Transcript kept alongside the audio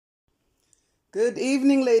Good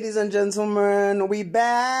evening, ladies and gentlemen. We back,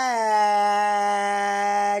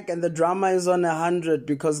 and the drama is on 100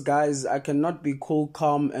 because, guys, I cannot be cool,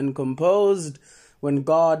 calm, and composed when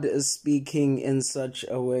God is speaking in such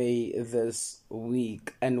a way this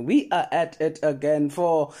week. And we are at it again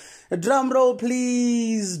for a drum roll,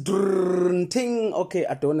 please. Ting. Okay,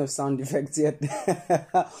 I don't have sound effects yet.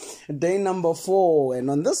 Day number 4, and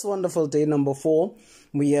on this wonderful day number 4,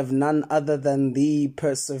 we have none other than the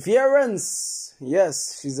Perseverance.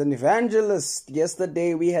 Yes, she's an evangelist.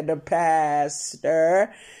 Yesterday we had a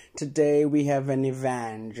pastor. Today we have an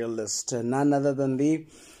evangelist. None other than the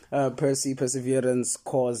Perseverance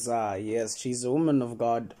Khoza. Yes, she's a woman of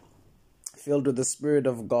God, filled with the Spirit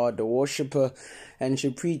of God, a worshipper, and she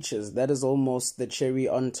preaches. That is almost the cherry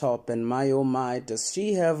on top. And my oh my, does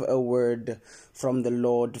she have a word from the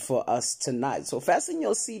Lord for us tonight. So fasten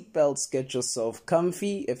your seatbelts, get yourself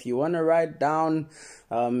comfy. If you want to write down,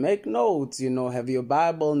 make notes, have your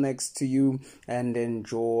Bible next to you, and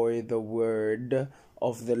enjoy the word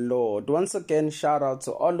of the Lord. Once again, shout out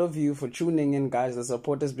to all of you for tuning in, guys. The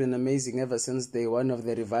support has been amazing ever since day one of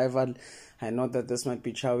the revival. I know that this might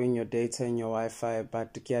be chowing your data and your Wi-Fi,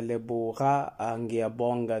 but ngiyaleboga,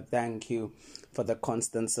 ngiyabonga, thank you for the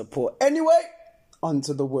constant support. Anyway, on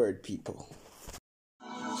to the word, people.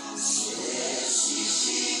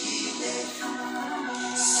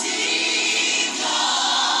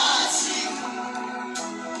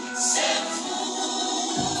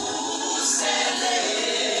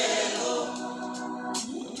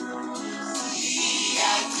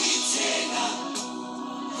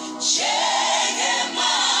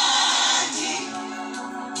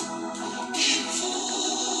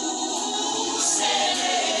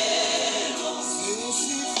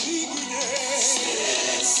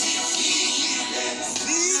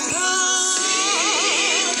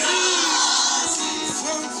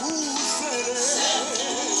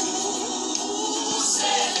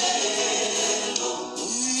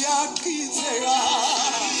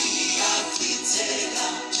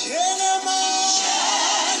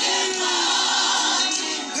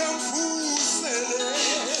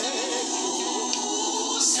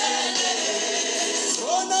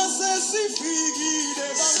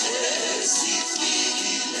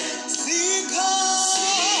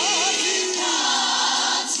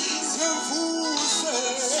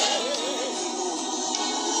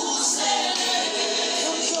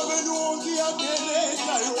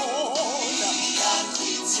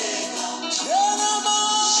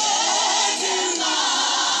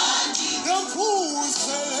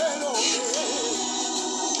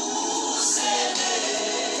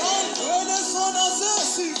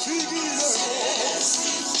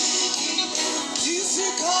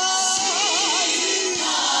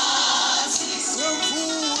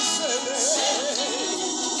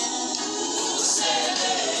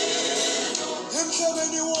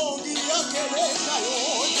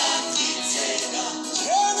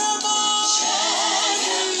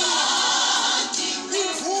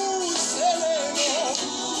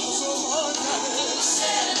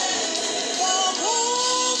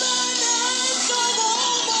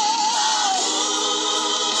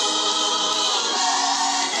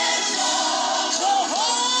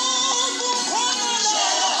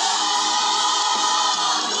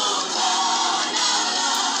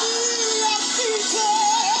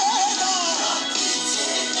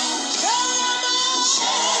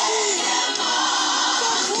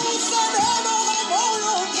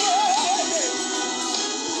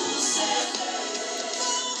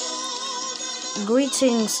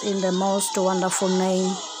 Greetings in the most wonderful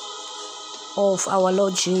name of our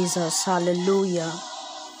Lord Jesus. Hallelujah.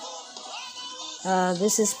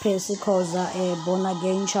 This is Percy Khoza, a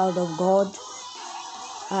born-again child of God.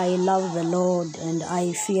 I love the Lord and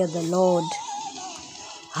I fear the Lord.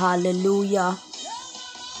 Hallelujah.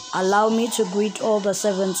 Allow me to greet all the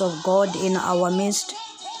servants of God in our midst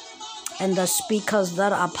and the speakers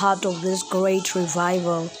that are part of this great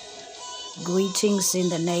revival. Greetings in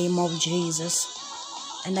the name of Jesus.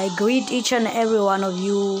 And I greet each and every one of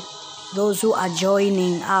you, those who are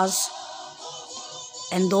joining us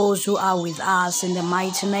and those who are with us in the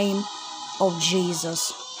mighty name of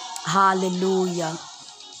Jesus. Hallelujah.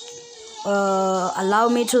 Allow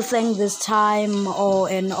me to thank this time or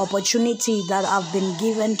an opportunity that I've been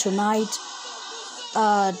given tonight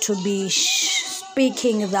to be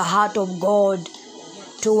speaking the heart of God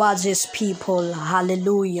towards His people.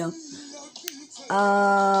 Hallelujah.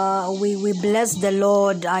 We bless the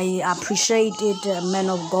Lord. I appreciate it, man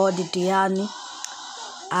of God, Itiani.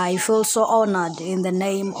 I feel so honored in the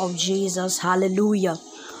name of Jesus. Hallelujah.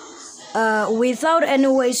 Without any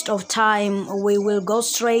waste of time, we will go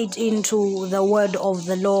straight into the word of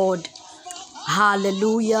the Lord.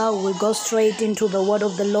 Hallelujah. We'll go straight into the word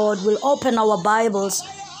of the Lord. We'll open our Bibles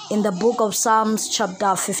in the book of Psalms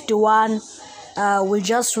chapter 51. We'll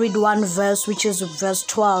just read one verse, which is verse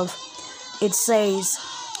 12. It says,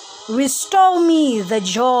 "Restore me the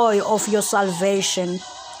joy of your salvation,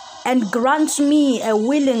 and grant me a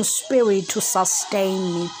willing spirit to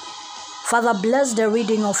sustain me." Father, bless the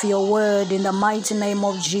reading of your word in the mighty name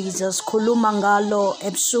of Jesus. Khuluma ngalo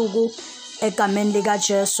ebusuku egameni lika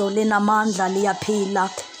Jesu, linamandla liyaphila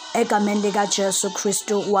egameni lika Jesu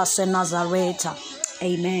Kristu waseNazaretha.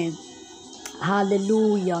 Amen.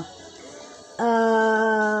 Hallelujah.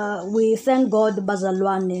 We thank God,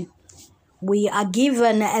 bazalwane. We are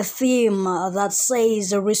given a theme that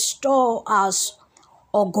says, "Restore us,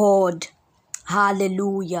 O God."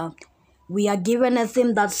 Hallelujah. We are given a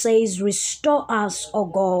theme that says, "Restore us, O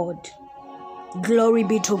God." Glory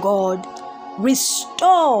be to God.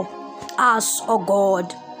 Restore us, O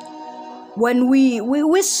God. When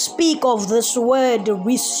we speak of this word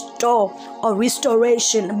restore or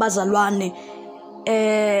restoration, bazalwane,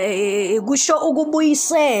 kusho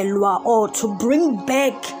ukubuyiselwa, or to bring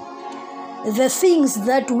back the things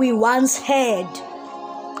that we once had.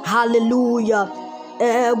 Hallelujah.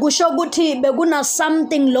 Kusho ukuthi bekuna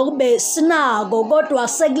something lokube sinako kodwa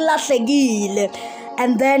sekulahlekile.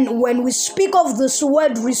 And then when we speak of this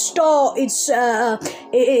word restore,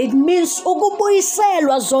 it means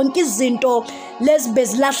ukubuyiselwa zonke izinto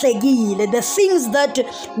lezibezilahlekile, the things that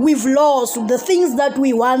we've lost, the things that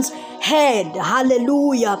we once had.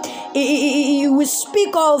 Hallelujah. We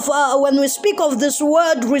speak of when we speak of this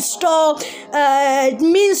word restore, it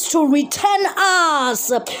means to return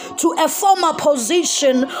us to a former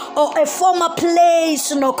position or a former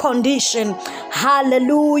place or condition.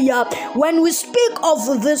 Hallelujah. When we speak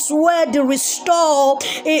of this word restore,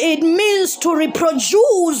 it means to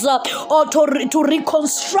reproduce or to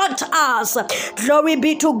reconstruct us. Glory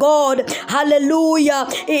be to God. Hallelujah.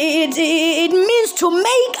 It means to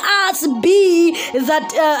make us be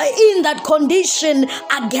that in that condition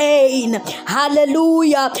again.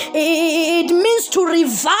 Hallelujah. It means to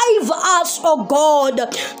revive us, oh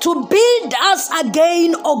God, to build us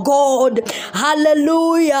again, oh God.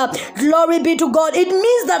 Hallelujah. Glory be to God. It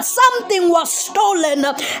means that something was stolen,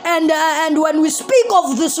 and when we speak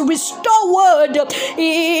of this restore word,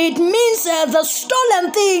 it means the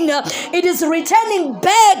stolen thing, it is returning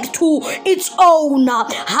back to its owner.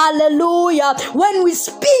 Hallelujah. When we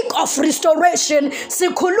speak of restoration,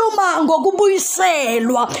 sikhuluma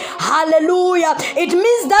ngokubuyiselwa. Hallelujah. It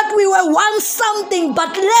means that we were once something,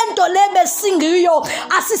 but lento lebe singiyo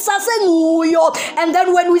asisasenguyo. And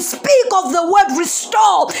then when we speak of the word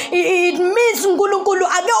restore, it means uNkulunkulu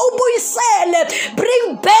ake ubuyisele,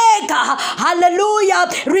 bring back, hallelujah,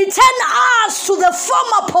 return us to the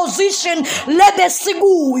former position lebe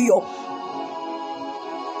sikuyo.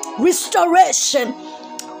 Restoration,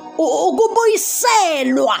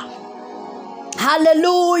 ukubuyiselwa.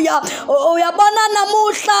 Hallelujah. Uyabona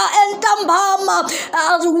namuhla entambama,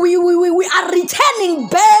 we are returning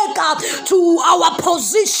back to our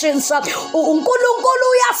positions. uNkulunkulu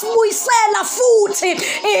uyasibuyisela futhi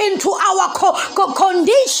into our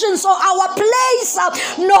conditions or our place,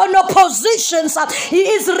 no positions. He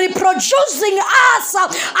is reproducing us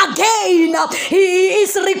again. He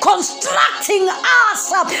is reconstructing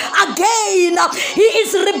us again. He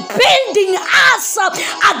is rebuilding us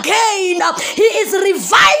again. He is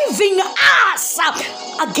reviving us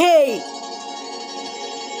again.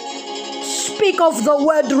 Speak of the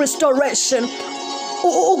word restoration.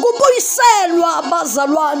 Ukubuyiselwa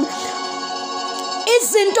bazalwane.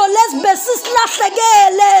 Izinto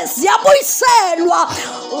lesibesihlahlekele ziyabuyiselwa.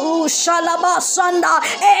 Shalabasanda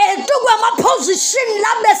tukwe position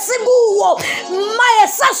labe sikuwo maye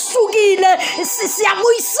sasukile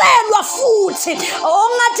siyabuyiselwa futhi.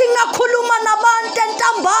 Ongathi ngakhuluma nabantu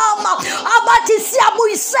entambama abathi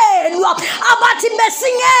siyabuyiselwa, abathi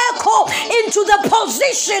besingekho into the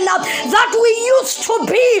position that we used to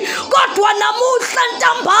be, kodwa namuhla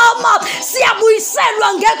entambama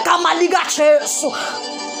siyabuyiselwa ngegama lika Jesu.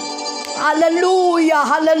 Hallelujah,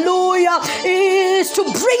 hallelujah. It is to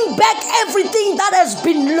bring back everything that has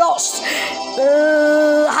been lost.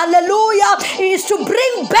 Hallelujah. It is to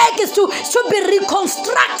bring back, is to be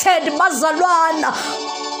reconstructed. Mazalwana.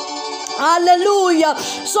 Hallelujah.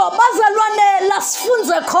 So bazalwane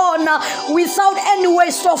lasifunze khona without any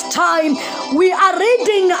waste of time. We are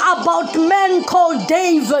reading about a man called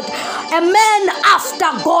David, a man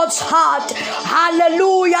after God's heart.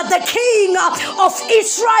 Hallelujah. The king of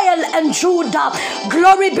Israel and Judah.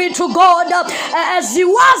 Glory be to God. As he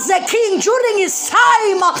was a king during his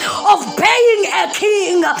time of being a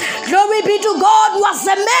king, glory be to God, was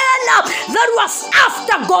a man that was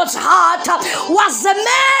after God's heart, was a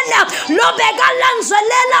man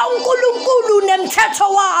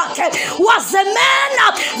was a man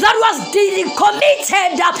that was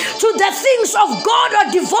committed to the things of God,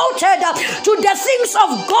 or devoted to the things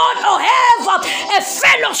of God, or have a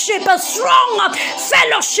fellowship, a strong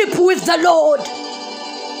fellowship with the Lord.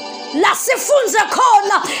 Lasifunze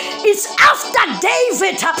khona, it's after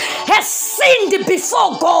David has sinned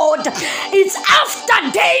before God. It's after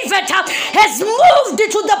David has moved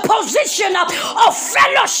to the position of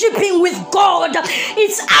fellowshipping with God.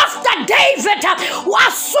 It's after David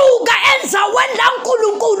wasuka enzaweni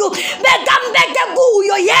laNkulunkulu bekambeke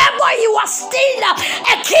kuyo. Yebo, he was still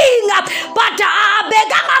a king, but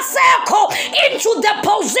bekangasekho into the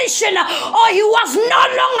position, or he was no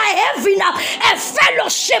longer having a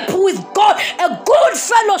fellowship with God, a good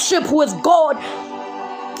fellowship with God.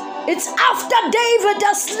 It's after David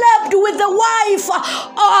has slept with the wife,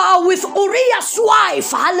 with Uriah's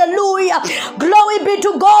wife. Hallelujah. Glory be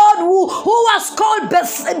to God, who was called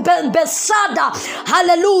Bethsaida.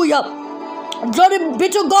 Hallelujah. Glory be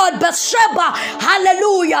to God, Bathsheba.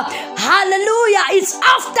 Hallelujah. Hallelujah. It's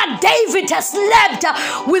after David has slept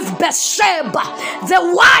with Bathsheba, the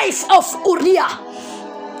wife of Uriah.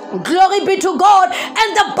 Glory be to God.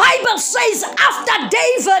 And the Bible says after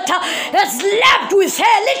David has slept with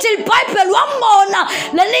her, little Bible,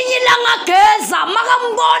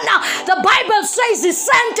 the Bible says he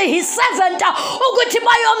sent his servant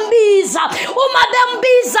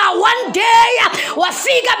one day.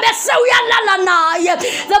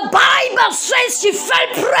 The Bible says she fell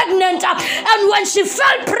pregnant, and when she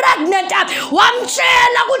fell pregnant, and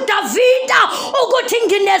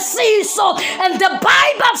the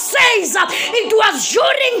Bible says it was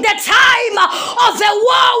during the time of the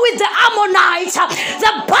war with the Ammonites.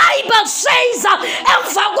 The Bible says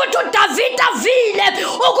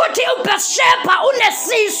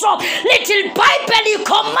little Bible, he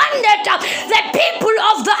commanded the people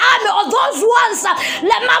of the army, or those ones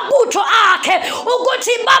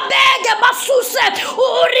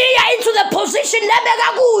into the position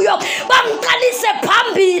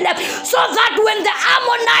so that when the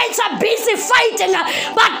Ammonites are busy fighting,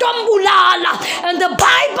 and the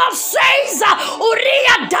Bible says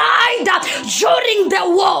Uriah died during the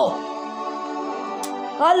war.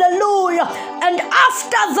 Hallelujah. And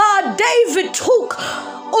after that, David took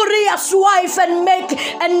Uriah's wife and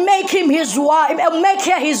make him his wife, and make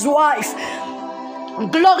her his wife.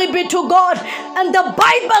 Glory be to God. And the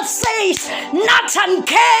Bible says Nathan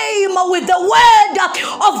came with the word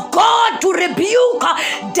of God to rebuke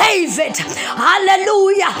David.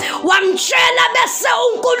 Hallelujah. Wamtshela bese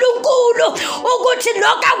uNkulunkulu ukuthi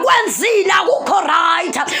lokho akwenzile akukho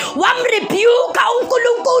right. Wamrebuke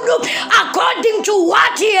uNkulunkulu according to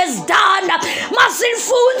what he has done.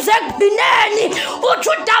 Masifunze ekubineni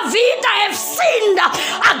uthi David have sinned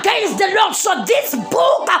against the Lord. So this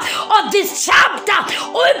book or this chapter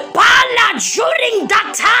ubhala during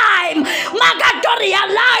that time makato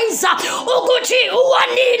realize ukuthi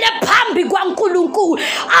uwonile phambi kwaNkulunkulu,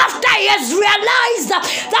 after he has realized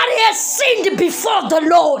that he has sinned before the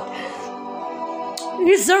Lord.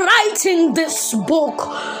 He's writing this book.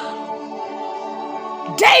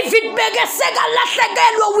 David bekeseka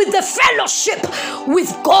lahlekelwa with the fellowship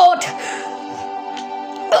with God.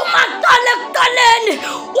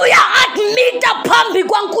 Uya admita phambi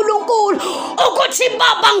kwaNkulunkulu ukuthi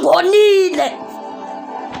baba ngonile.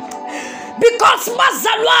 Because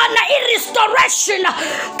bazalwana, restoration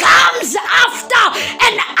comes after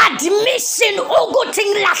an admission ukuthi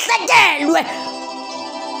ngilahlekelwe.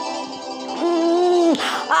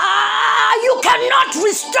 You cannot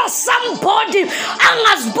restore somebody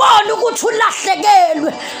angazibona ukuthi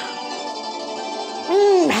ulahlekelwe.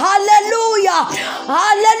 Hallelujah.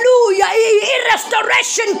 Hallelujah.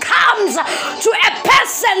 Restoration comes to a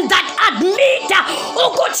person that admit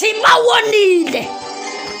ukuthi bawonile.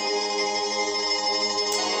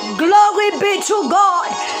 Glory be to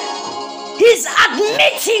God. He's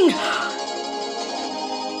admitting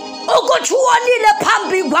ukuthi wonile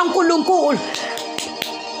phambi kwaNkulunkulu.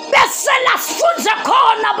 Bese lasifunze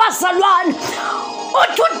khona bazalwane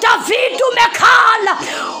uthi uDavid umekhala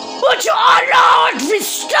uthi, oh Lord,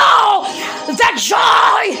 restore the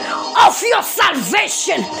joy of your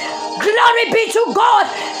salvation. Glory be to God.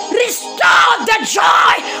 Restore the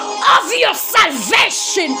joy of your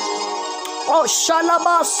salvation. Oh,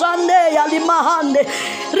 Shalaba Sunday Alimahande.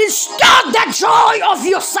 Restore the joy of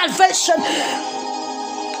your salvation.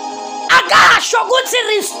 Agasho ukuthi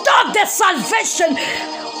restore the salvation.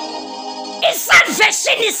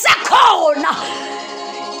 Salvation isekhona.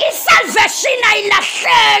 Salvation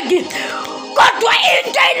ayilahleki. Kodwa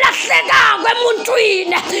into ilahlekako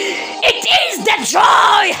emuntwini, it is the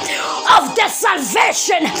joy of the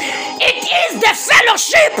salvation. It is the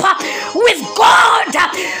fellowship with God.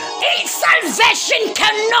 Salvation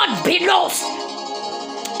cannot be lost.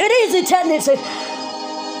 It is eternity.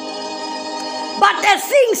 But the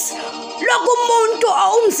things lokhu umuntu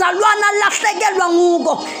umzalwana lahlekelwa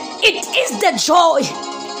nguko, it is the joy.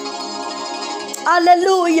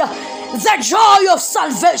 Hallelujah. The joy of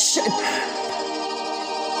salvation.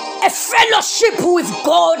 A fellowship with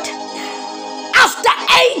God. After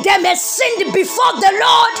Adam has sinned before the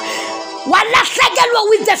Lord,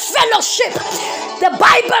 with the fellowship. The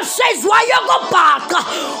Bible says, why you go back?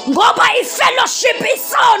 Ngoba fellowship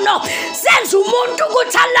is on. Sense umuntu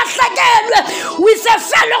kuthi with a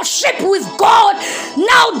fellowship with God.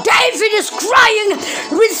 Now David is crying,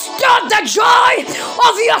 restore the joy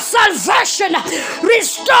of your salvation.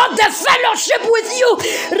 Restore the fellowship with you.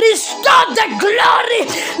 Restore the glory.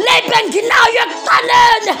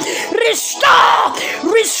 Restore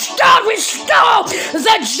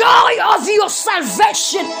the joy of your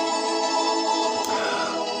salvation.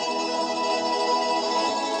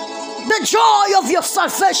 The joy of your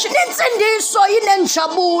salvation.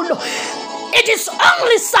 It is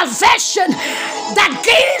only salvation that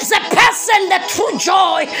gives a person the true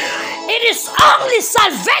joy. It is only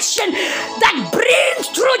salvation that brings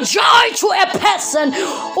true joy to a person.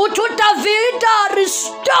 Ututavida,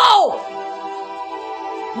 restore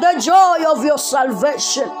the joy of your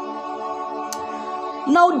salvation.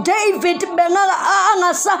 Now David,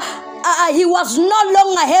 he was no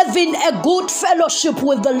longer having a good fellowship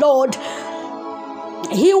with the Lord.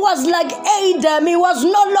 He was like Adam. He was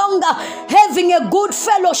no longer having a good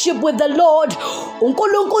fellowship with the Lord.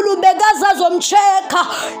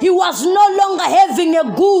 He was no longer having a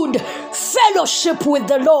good fellowship with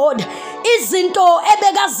the Lord. Izinto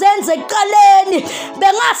ebekazenze eqaleni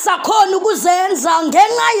bengasakhona ukuzenza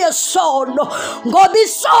ngenxa yesono, ngoba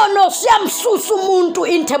isono siyamsusa umuntu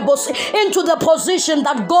into the position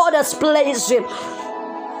that God has placed him.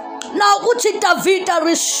 Now uthi David,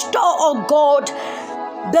 restore, oh God,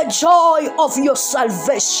 the joy of your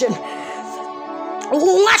salvation.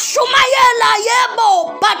 Ungashumayela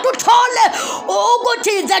yebo, but uthole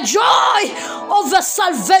ukuthi the joy of the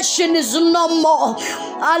salvation is no more.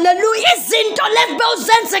 Hallelujah. Izinto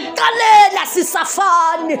lezibuzenze eqaleni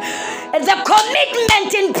asisafani. The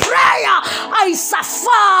commitment in prayer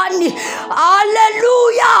ayisafani.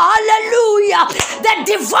 Hallelujah, hallelujah. The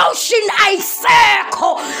devotion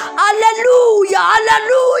ayisekho. Hallelujah,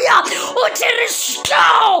 hallelujah. Uthi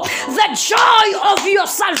restore the joy of your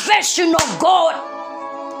salvation, oh God.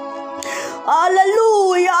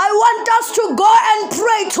 Hallelujah. I want us to go and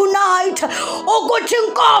pray tonight. Ukuthi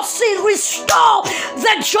Nkosi, restore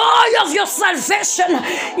the joy of your salvation.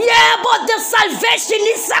 Yeah, but the salvation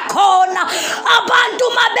is sekhona. Abantu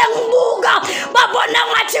mabengibuka babona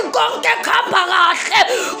ngathi konke khamba kahle,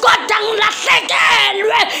 kodwa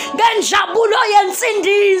ngilahlekelwe ngenjabulo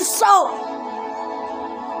yensindiso.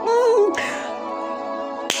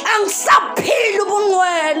 Angisaphila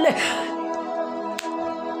ubungcwele.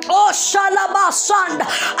 Oh, Shalabasanda,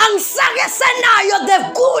 Ansage Senayo, the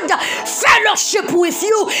good fellowship with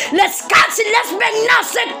you. Let's cancel, let's bring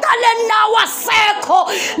Nasekalenawa Seko,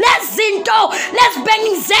 let's Zinto, let's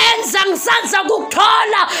bring Zenzang Sansa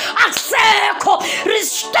Guktola, Aseko.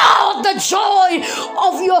 Restore the joy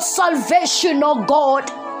of your salvation, oh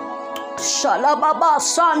God. Shalababa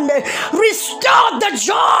Sunday, restore the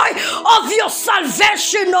joy of your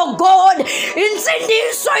salvation, oh God.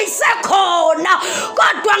 Insindiso isekhona,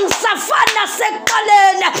 kodwa ngisafana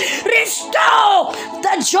seqaleni. Restore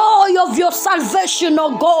the joy of your salvation,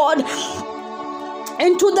 oh God.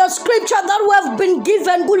 Into the scripture that we have been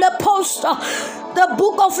given, Gule Poster, the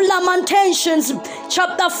book of Lamentations,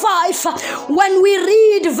 chapter 5, when we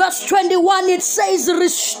read verse 21, it says,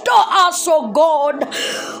 restore us, O God.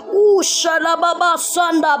 Shalababa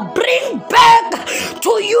Sanda, bring back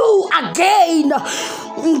to you again.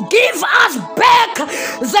 Give us back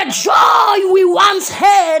the joy we once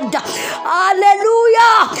had.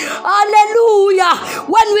 Hallelujah. Hallelujah.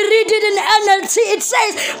 When we read it in NLT, it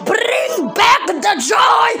says, bring back the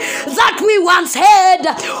joy that we once had.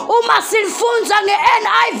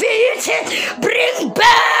 NIV, bring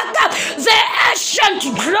back the ancient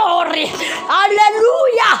glory.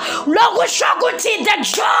 Hallelujah. The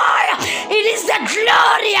joy, it is the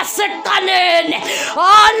glorious ekalene.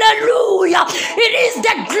 Hallelujah. It is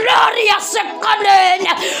the glorious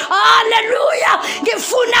ekalene. Hallelujah.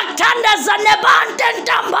 Ngifuna kuthandaza nebantu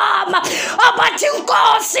entambama abathi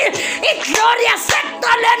Nkosi iglorious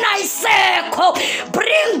ekalene ayisekho.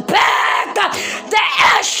 Bring back the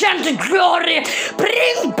ancient glory.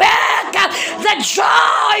 Bring back the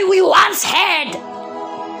joy we once had.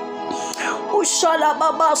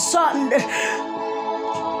 Ushalababa Sande.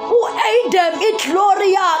 U-Adam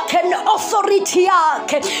iglory yakhe ne-authority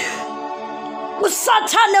yakhe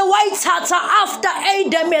uSathane wayithatha after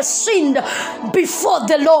Adam has sinned before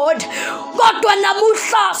the Lord. Kodwa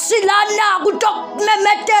namuhla silana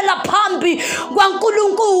kutokumemetela phambi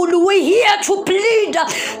kwaNkulunkulu. We here to plead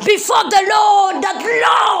before the Lord that,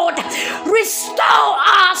 Lord, restore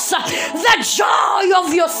us the joy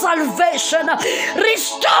of your salvation.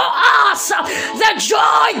 Restore us the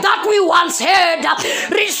joy that we once had.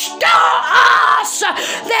 Restore us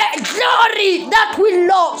the glory that we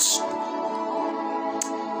lost.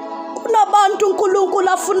 Kunabantu uNkulunkulu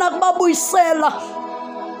afuna kubabuyisela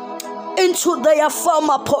into their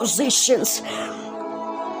former positions.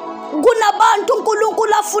 Kunabantu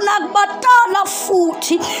uNkulunkulu afuna kubatala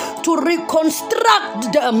futhi to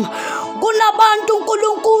reconstruct them. Kunabantu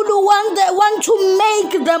uNkulunkulu want to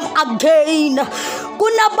make them again.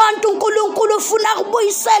 Kunabantu uNkulunkulu ufuna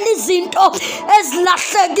kubuyisela izinto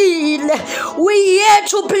ezilahlekile. We here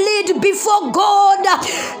to plead before God.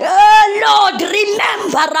 Lord,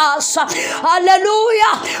 remember us.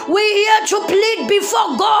 Hallelujah. We here to plead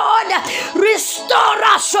before God. Restore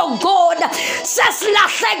us, oh God.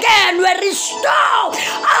 Sesilahlekile, restore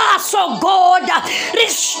us, oh God.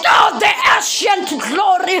 Restore the ancient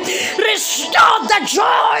glory. Restore the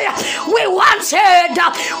joy we once had.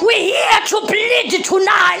 We here to plead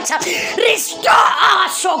tonight. Restore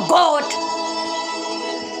us, oh God.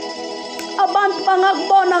 Abantu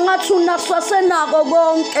bangakubona ngathi unasasenako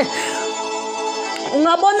konke.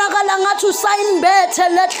 Ungabonakala ngathi usayinibethe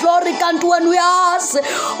le glory kanti wena uyazi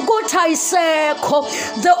ukuthi ayisekho.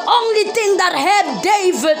 The only thing that helped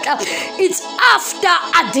David is after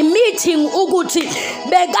admitting ukuthi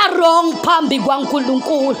beka wrong phambi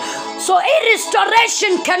kwaNkulunkulu. So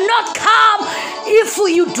restoration cannot come if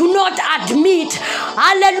you do not admit.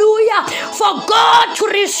 Hallelujah. For God to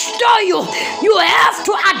restore you, you have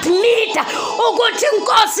to admit ukuthi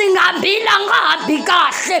Nkosi ngihambile angahambi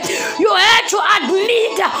kahle. You have to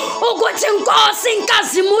admit ukuthi Nkosi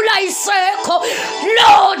inkazimula isekho.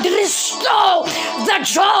 Lord, restore the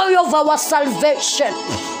joy of our salvation.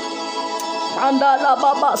 Andala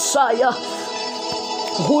baba saya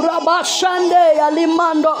Hurabashande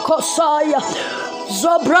alimando kosaya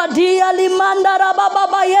Zobradia limanda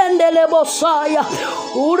rababa yende lebosaya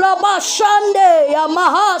Urabashande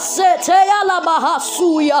yamahasete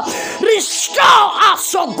yalabahasuya. Restore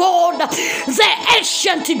us, O God, the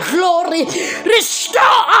ancient glory.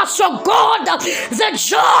 Restore us, O God, the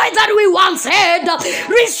joy that we once had.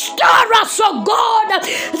 Restore us, O God,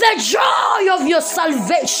 the joy of your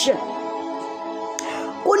salvation.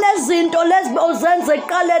 Kunezinto lezibozenze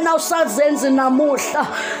kale na usazenze namuhla.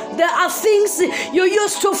 There are things you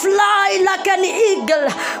used to fly like an eagle,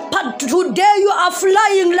 but today you are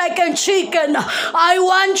flying like a chicken. I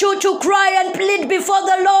want you to cry and plead before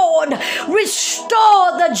the Lord.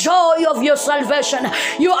 Restore the joy of your salvation.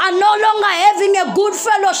 You are no longer having a good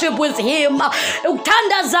fellowship with Him.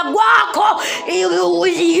 Uthandaza kwakho,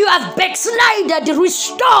 you have backslided.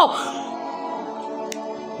 Restore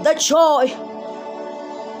the joy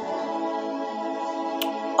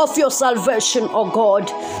of your salvation, oh God.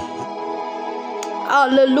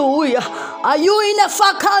 Hallelujah. Are you in a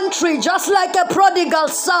far country just like a prodigal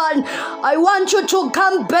son? I want you to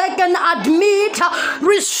come back and admit,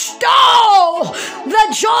 restore the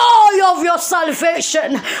joy of your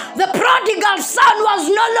salvation. The prodigal son was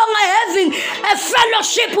no longer having a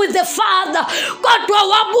fellowship with the Father. God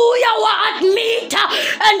wa admit,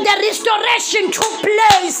 and the restoration took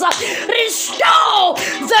place. Restore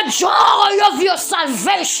the joy of your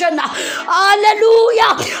salvation.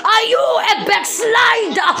 Hallelujah. Are you a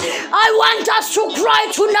backslider? I want want us to cry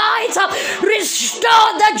tonight,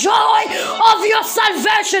 restore the joy of your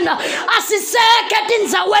salvation. Asiseke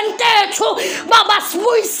tindzaweni tethu, Baba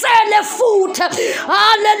sibuyisele futhi.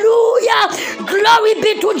 Hallelujah. Glory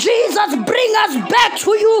be to Jesus. Bring us back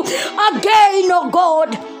to you again, oh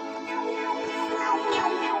God.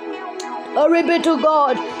 Glory be to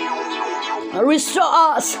God. Restore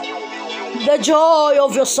us the joy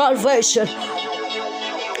of your salvation.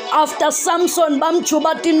 After Samson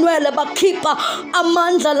bamjubatinwele bakhipha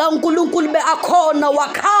amandla la uNkulunkulu beakhona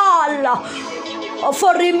wakhala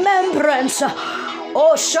for remembrance.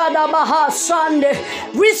 Oh Shadabaha Sunday,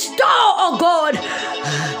 restore, oh God,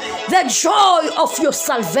 the joy of your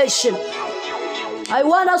salvation. I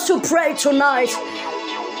want us to pray tonight.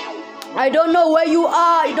 I don't know where you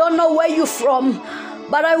are, I don't know where you're from,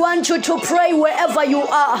 but I want you to pray wherever you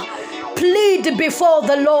are. Plead before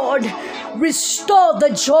the Lord. Restore the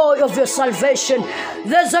joy of your salvation.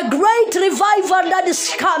 There's a great revival that is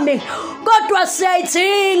coming. God was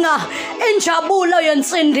saying,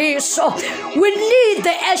 we need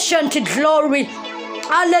the ancient glory.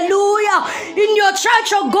 Hallelujah. In your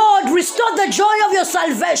church, oh God, restore the joy of your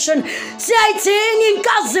salvation. Siyayidinga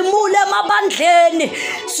inkazimulo emabandleni.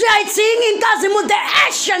 Siyayidinga inkazimulo, the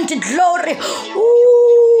ancient glory.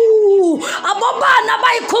 Abobana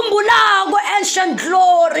bayikhumbulako ancient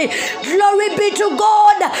glory. Glory be to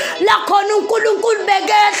God. Lakhona uNkulunkulu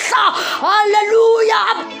bekehla.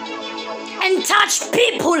 Hallelujah. And touch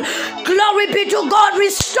people. Glory be to God.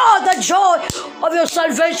 Restore the joy of your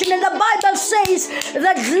salvation. And the Bible says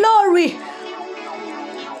the glory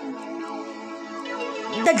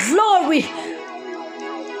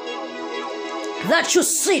that you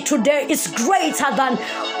see today is greater than,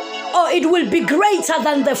 or it will be greater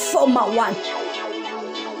than the former one.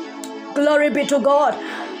 Glory be to God.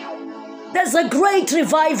 There's a great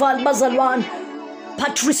revival, Bazalwan.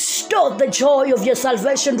 But restore the joy of your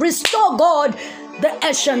salvation. Restore, God, the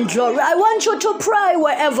ancient glory. I want you to pray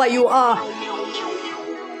wherever you are.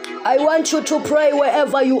 I want you to pray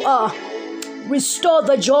wherever you are. Restore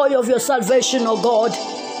the joy of your salvation, oh God.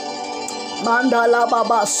 Mandala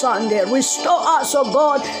Baba Sunday. Restore us, oh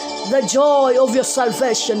God, the joy of your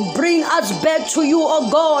salvation. Bring us back to you, oh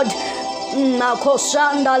God.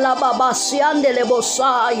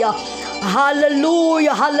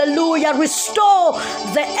 Hallelujah, hallelujah. Restore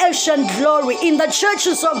the ancient glory in the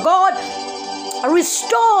churches of God.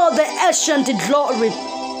 Restore the ancient glory.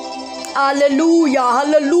 Hallelujah,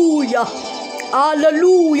 hallelujah.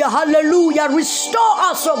 Hallelujah, hallelujah. Restore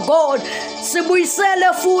us, oh God.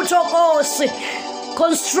 Sibuyisele futhi Nkosi.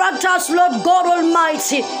 Construct us, Lord God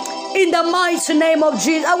Almighty, in the mighty name of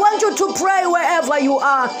Jesus. I want you to pray wherever you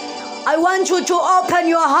are. I want you to open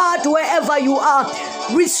your heart wherever you are.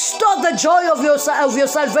 Restore the joy of your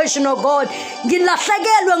salvation, oh God.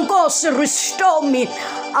 Ngilahlekelwe Nkosi, restore me.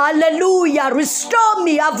 Hallelujah. Restore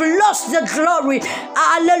me. I've lost the glory.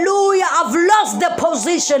 Hallelujah. I've lost the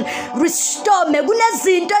position. Restore me.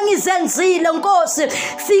 Kunezinto engizenzile Nkosi,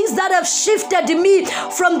 things that have shifted me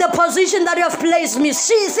from the position that you have placed me.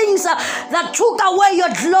 See, things that took away your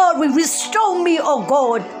glory. Restore me, oh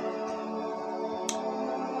God.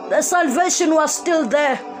 The salvation was still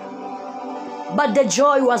there, but the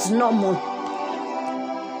joy was no more.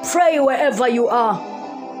 Pray wherever you are.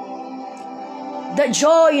 The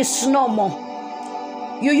joy is no more.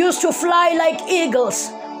 You used to fly like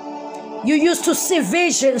eagles. You used to see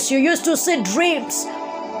visions. You used to see dreams.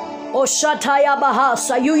 Oh, Shataya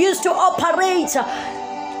Bahasa. You used to operate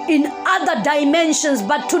in other dimensions,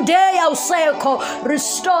 but today I'll say,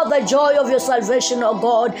 restore the joy of your salvation, oh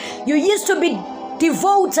God. You used to be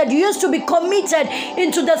devoted, you used to be committed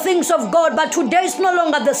into the things of God, but today is no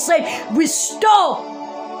longer the same. Restore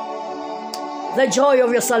the joy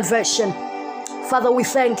of your salvation. Father, we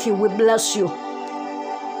thank you, we bless you.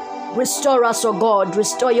 Restore us, oh God.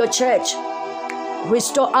 Restore your church.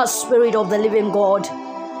 Restore us, Spirit of the living God.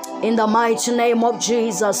 In the mighty name of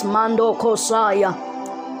Jesus. Mando Kosaya.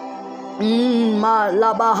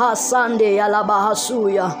 Labaha Sande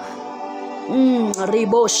Yalabahasuya.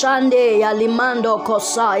 Ribo Shande Yalimando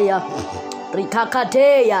Kosaya.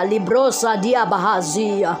 Rikakateya Librosa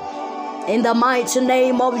Diabahazia. In the mighty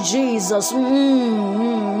name of Jesus.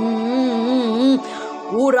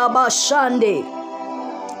 Urabashande.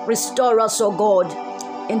 Restore us, oh God,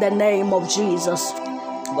 in the name of Jesus.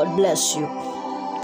 God bless you.